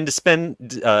decide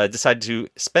to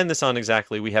spend this on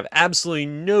exactly. We have absolutely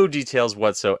no details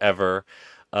whatsoever,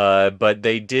 but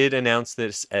they did announce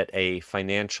this at a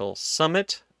financial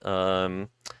summit. We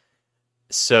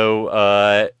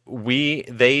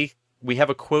have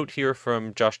a quote here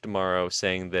from Josh D'Amaro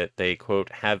saying that they, quote,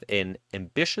 have an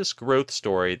ambitious growth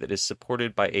story that is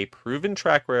supported by a proven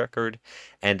track record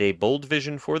and a bold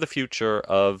vision for the future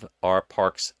of our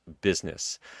parks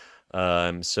business.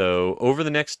 So over the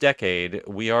next decade,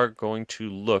 we are going to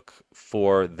look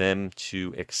for them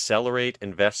to accelerate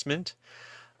investment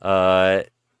to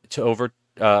over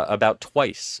about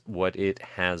twice what it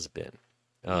has been.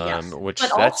 Yes. Which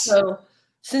but that's also,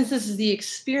 since this is the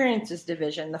experiences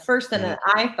division, the first thing that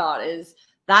I thought is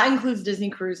that includes Disney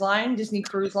Cruise Line. Disney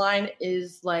Cruise Line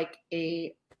is like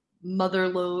a mother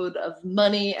load of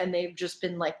money, and they've just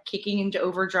been like kicking into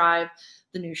overdrive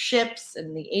the new ships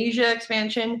and the Asia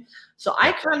expansion. So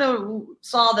I kind of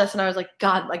saw this and I was like,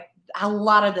 God, like a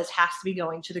lot of this has to be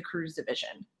going to the cruise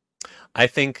division. I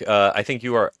think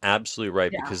you are absolutely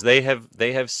right, because they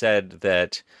have said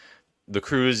that the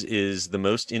cruise is the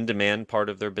most in-demand part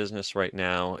of their business right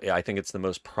now. I think it's the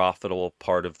most profitable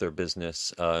part of their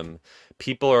business.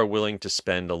 People are willing to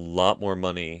spend a lot more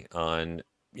money on,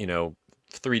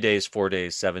 3 days, 4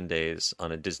 days, 7 days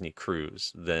on a Disney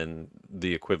cruise than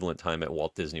the equivalent time at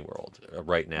Walt Disney World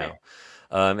right now.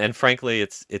 Right. And frankly,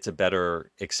 it's a better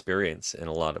experience in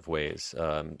a lot of ways.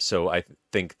 So I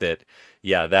think that,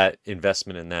 that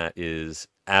investment in that is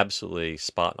absolutely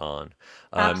spot on.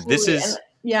 Absolutely.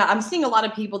 I'm seeing a lot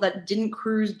of people that didn't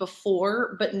cruise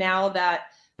before, but now that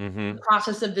the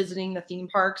process of visiting the theme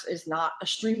parks is not a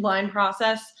streamlined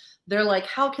process, they're like,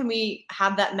 how can we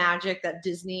have that magic, that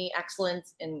Disney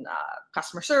excellence in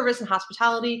customer service and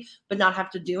hospitality, but not have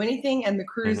to do anything? And the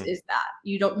cruise is that.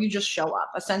 You just show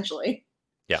up, essentially.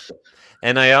 Yeah.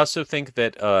 And I also think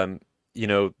that,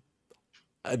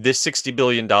 this $60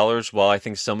 billion, while I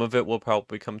think some of it will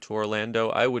probably come to Orlando,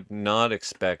 I would not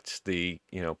expect the,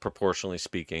 proportionally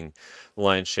speaking,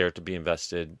 lion's share to be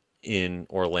invested in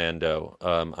Orlando.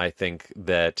 I think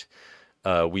that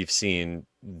we've seen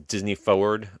Disney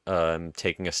Forward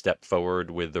taking a step forward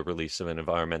with the release of an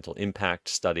environmental impact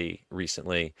study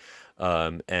recently,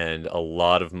 and a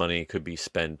lot of money could be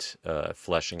spent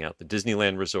fleshing out the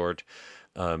Disneyland Resort.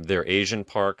 Their Asian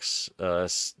parks,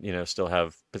 still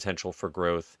have potential for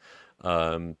growth.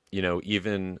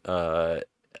 Even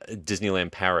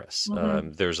Disneyland Paris,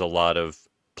 there's a lot of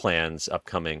plans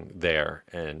upcoming there,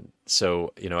 and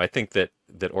so I think that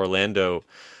Orlando,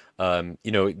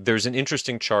 there's an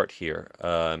interesting chart here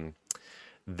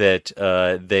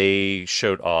that they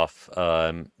showed off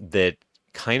that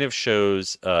kind of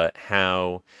shows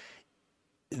how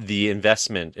the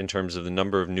investment in terms of the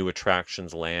number of new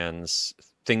attractions, lands,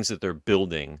 things that they're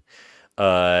building,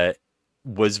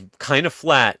 was kind of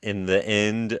flat in the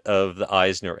end of the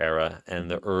Eisner era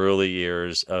and the early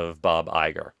years of Bob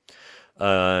Iger.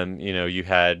 You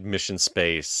had Mission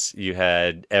Space, you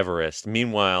had Everest.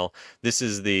 Meanwhile, this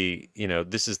is the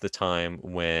time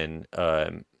when,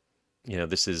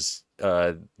 this is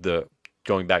the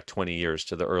going back 20 years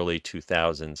to the early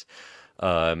 2000s.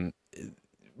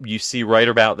 You see right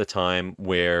about the time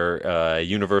where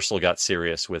Universal got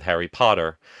serious with Harry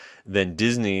Potter, then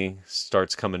Disney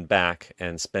starts coming back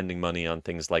and spending money on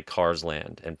things like Cars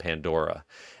Land and Pandora.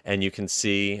 And you can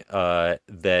see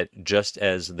that just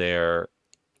as their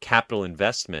capital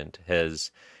investment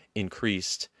has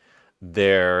increased,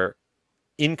 their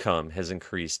income has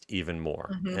increased even more.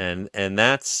 And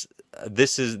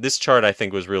this chart I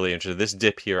think was really interesting. This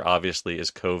dip here obviously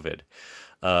is COVID.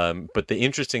 But the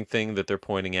interesting thing that they're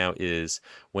pointing out is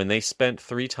when they spent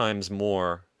 3 times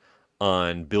more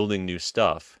on building new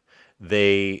stuff,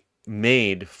 they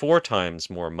made 4 times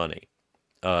more money.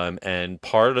 And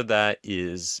part of that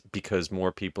is because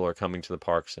more people are coming to the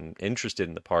parks and interested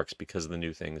in the parks because of the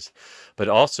new things, but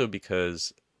also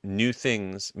because new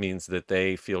things means that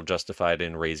they feel justified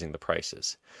in raising the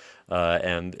prices.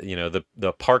 And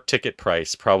the park ticket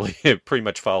price probably pretty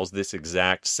much follows this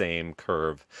exact same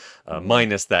curve,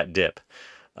 minus that dip.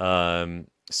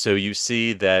 So you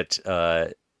see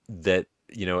that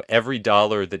every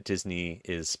dollar that Disney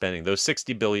is spending, those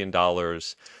 $60 billion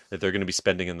that they're going to be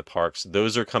spending in the parks,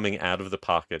 those are coming out of the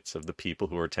pockets of the people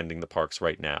who are attending the parks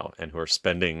right now and who are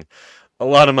spending a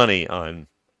lot of money on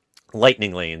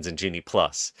Lightning Lanes and Genie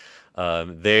Plus.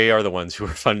 They are the ones who are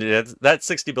funded. That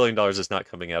 $60 billion is not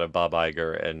coming out of Bob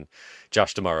Iger and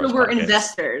Josh D'Amaro's So we're pockets.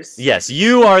 investors. Yes,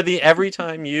 you are every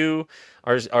time you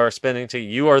are spending,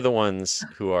 you are the ones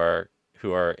who are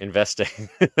investing.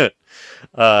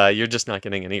 You're just not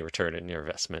getting any return in your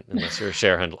investment unless you're a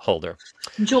shareholder.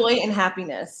 Joy and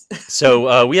happiness.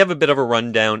 So we have a bit of a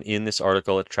rundown in this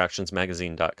article at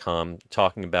attractionsmagazine.com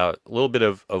talking about a little bit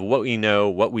of what we know,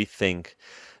 what we think,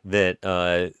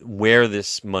 that where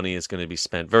this money is going to be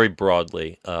spent very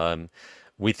broadly.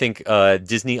 We think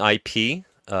Disney IP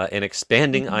and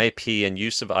expanding IP and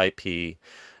use of IP,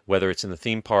 whether it's in the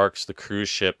theme parks, the cruise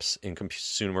ships, in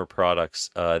consumer products,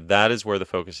 that is where the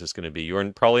focus is going to be.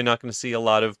 You're probably not going to see a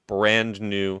lot of brand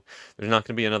new. There's not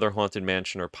going to be another Haunted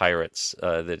Mansion or Pirates.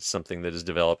 That's something that is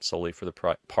developed solely for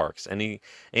the parks.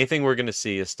 Anything we're going to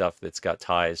see is stuff that's got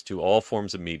ties to all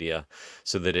forms of media,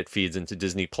 so that it feeds into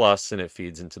Disney Plus and it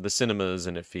feeds into the cinemas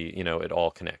and it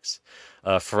all connects.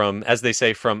 From, as they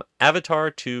say, from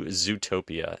Avatar to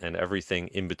Zootopia and everything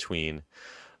in between.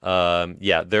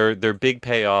 Their big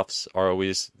payoffs are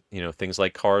always, things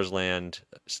like Cars Land,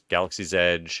 Galaxy's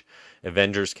Edge,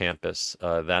 Avengers Campus.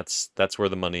 That's where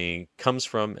the money comes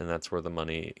from, and that's where the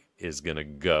money is gonna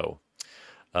go.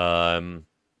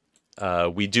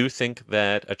 We do think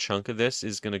that a chunk of this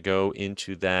is gonna go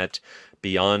into that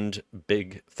Beyond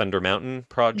Big Thunder Mountain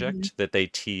project that they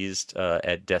teased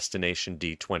at Destination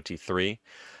D23.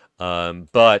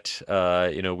 But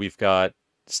we've got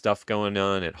stuff going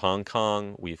on at Hong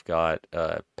Kong. We've got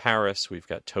Paris. We've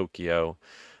got Tokyo.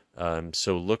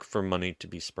 So look for money to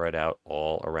be spread out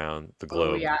all around the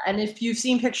globe. Oh, yeah. And if you've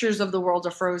seen pictures of the World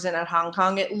of Frozen at Hong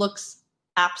Kong, it looks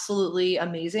absolutely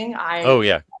amazing.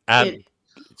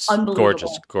 It's unbelievable.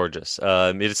 Gorgeous.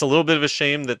 It's a little bit of a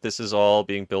shame that this is all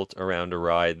being built around a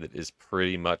ride that is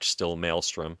pretty much still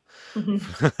Maelstrom.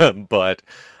 But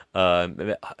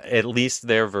at least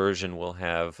their version will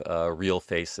have real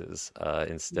faces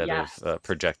instead of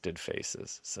projected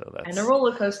faces. So that's, and a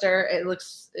roller coaster. It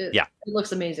looks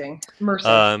amazing.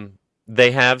 Immersive.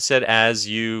 They have said, as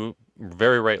you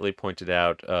very rightly pointed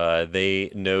out,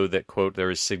 they know that, quote,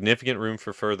 there is significant room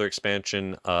for further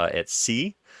expansion at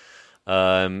sea.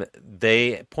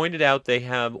 They pointed out they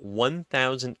have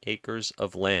 1,000 acres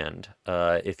of land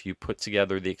if you put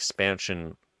together the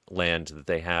expansion land that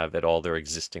they have at all their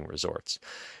existing resorts.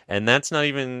 And that's not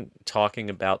even talking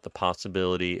about the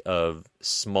possibility of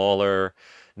smaller,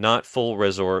 not full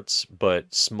resorts,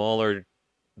 but smaller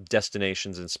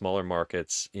destinations and smaller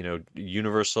markets.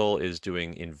 Universal is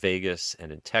doing in Vegas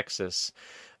and in Texas,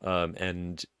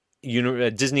 and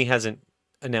Disney hasn't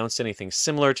announced anything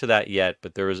similar to that yet,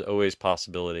 but there is always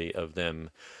possibility of them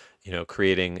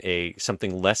creating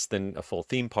something less than a full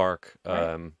theme park,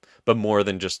 but more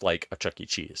than just like a Chuck E.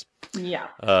 Cheese. Yeah.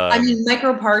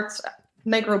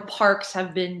 Micro parks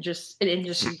have been just an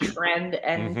industry trend,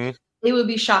 and it would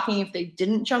be shocking if they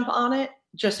didn't jump on it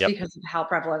just because of how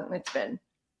prevalent it's been.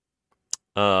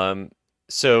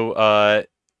 So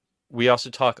we also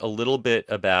talk a little bit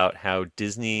about how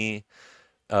Disney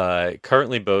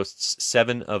currently boasts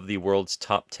 7 of the world's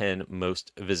top 10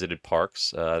 most visited parks.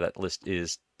 That list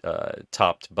is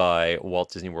topped by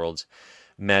Walt Disney World's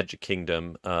Magic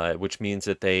Kingdom, which means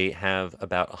that they have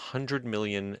about 100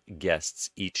 million guests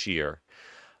each year.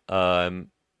 The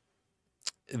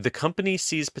company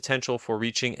sees potential for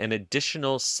reaching an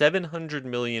additional 700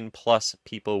 million plus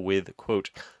people with, quote,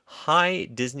 high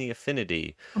Disney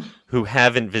affinity who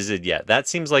haven't visited yet. That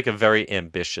seems like a very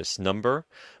ambitious number,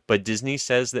 but Disney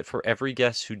says that for every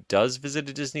guest who does visit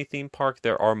a Disney theme park,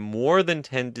 there are more than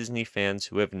 10 Disney fans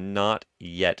who have not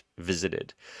yet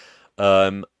visited.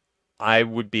 I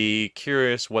would be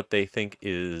curious what they think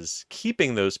is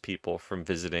keeping those people from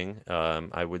visiting.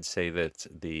 I would say that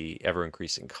the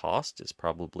ever-increasing cost is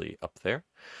probably up there.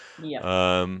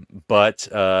 Yeah. But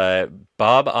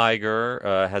Bob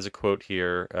Iger has a quote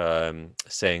here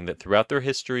saying that throughout their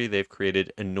history, they've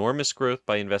created enormous growth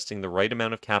by investing the right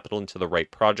amount of capital into the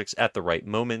right projects at the right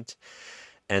moment.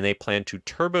 And they plan to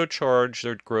turbocharge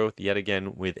their growth yet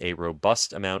again with a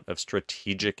robust amount of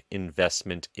strategic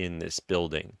investment in this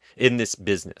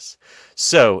business.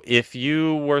 So if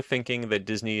you were thinking that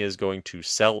Disney is going to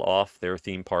sell off their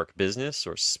theme park business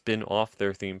or spin off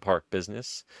their theme park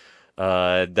business,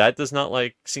 that does not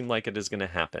seem like it is going to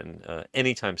happen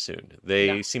anytime soon.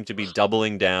 They seem to be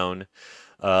doubling down.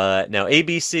 Now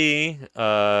ABC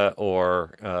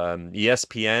or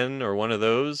ESPN or one of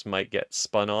those might get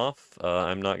spun off.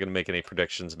 I'm not going to make any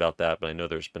predictions about that, but I know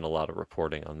there's been a lot of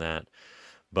reporting on that.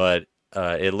 But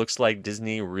it looks like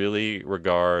Disney really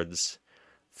regards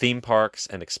theme parks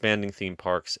and expanding theme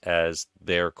parks as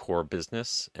their core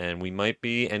business. And we might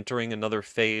be entering another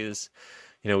phase.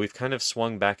 We've kind of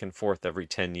swung back and forth every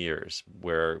 10 years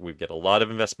where we get a lot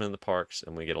of investment in the parks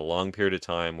and we get a long period of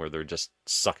time where they're just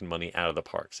sucking money out of the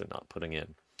parks and not putting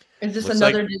in. Is this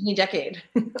another Disney decade?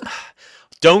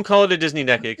 Don't call it a Disney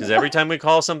decade, because every time we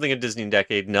call something a Disney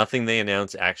decade, nothing they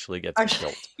announce actually gets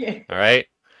built. All right.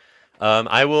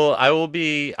 I will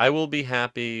be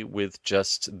happy with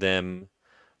just them.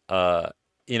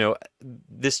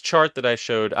 This chart that I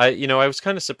showed, I was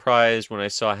kind of surprised when I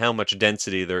saw how much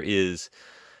density there is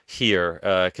here,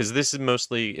 because this is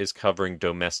mostly covering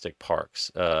domestic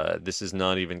parks. This is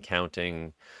not even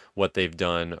counting what they've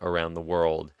done around the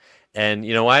world. And,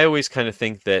 I always kind of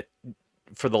think that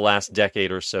for the last decade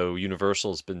or so,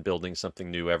 Universal's been building something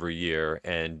new every year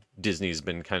and Disney's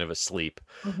been kind of asleep.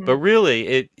 Mm-hmm. But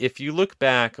really, if you look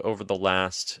back over the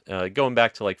last, going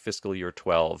back to like fiscal year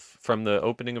 12, from the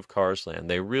opening of Cars Land,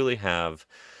 they really have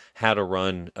had a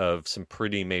run of some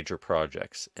pretty major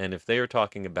projects. And if they are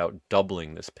talking about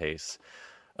doubling this pace,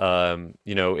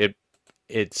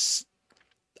 it's...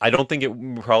 I don't think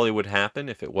it probably would happen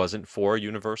if it wasn't for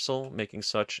Universal making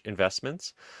such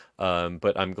investments.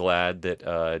 But I'm glad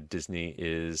that Disney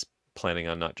is planning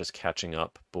on not just catching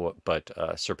up, but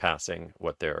surpassing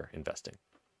what they're investing.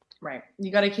 Right.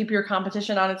 You got to keep your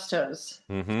competition on its toes.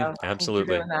 Mm-hmm. So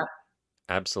absolutely.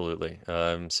 Absolutely.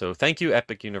 So thank you,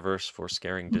 Epic Universe, for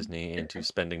scaring Disney into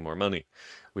spending more money.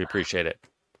 We appreciate it.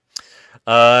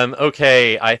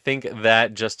 Okay, I think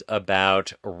that just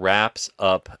about wraps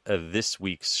up this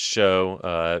week's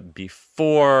show.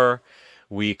 Before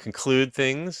we conclude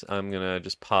things, I'm going to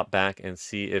just pop back and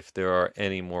see if there are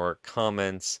any more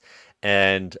comments.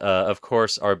 And, of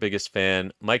course, our biggest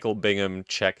fan, Michael Bingham,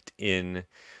 checked in.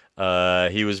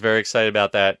 He was very excited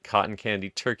about that cotton candy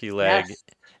turkey leg. Yes.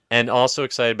 And also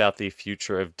excited about the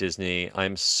future of Disney.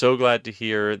 I'm so glad to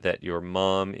hear that your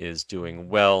mom is doing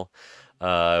well.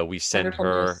 We send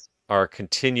her our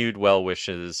continued well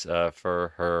wishes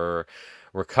for her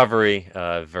recovery.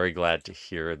 Very glad to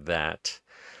hear that.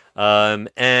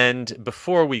 And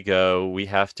before we go, we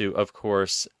have to, of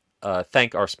course,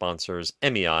 thank our sponsors,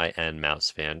 MEI and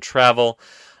Mouse Fan Travel.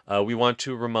 We want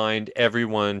to remind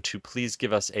everyone to please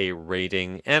give us a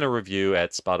rating and a review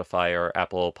at Spotify or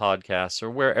Apple Podcasts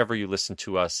or wherever you listen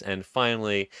to us. And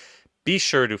finally, be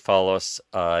sure to follow us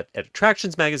at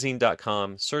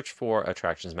attractionsmagazine.com. Search for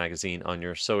Attractions Magazine on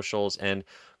your socials. And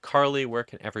Carly, where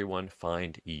can everyone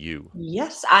find you?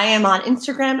 Yes, I am on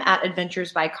Instagram at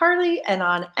Adventures by Carly and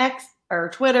on X or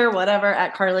Twitter, whatever,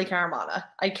 at Carly Caramana.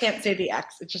 I can't say the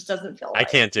X; it just doesn't feel right. I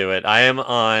can't do it. I am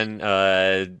on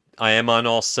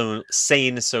all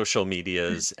sane social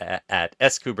medias at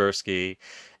S. Kuberski,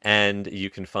 and you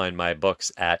can find my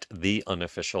books at The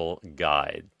Unofficial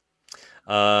Guide.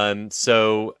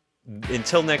 So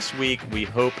until next week, we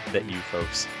hope that you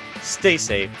folks stay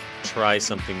safe, try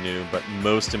something new, but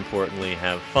most importantly,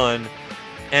 have fun.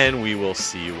 And we will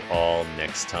see you all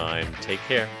next time. Take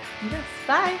care. Yes,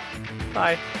 bye.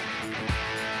 Bye.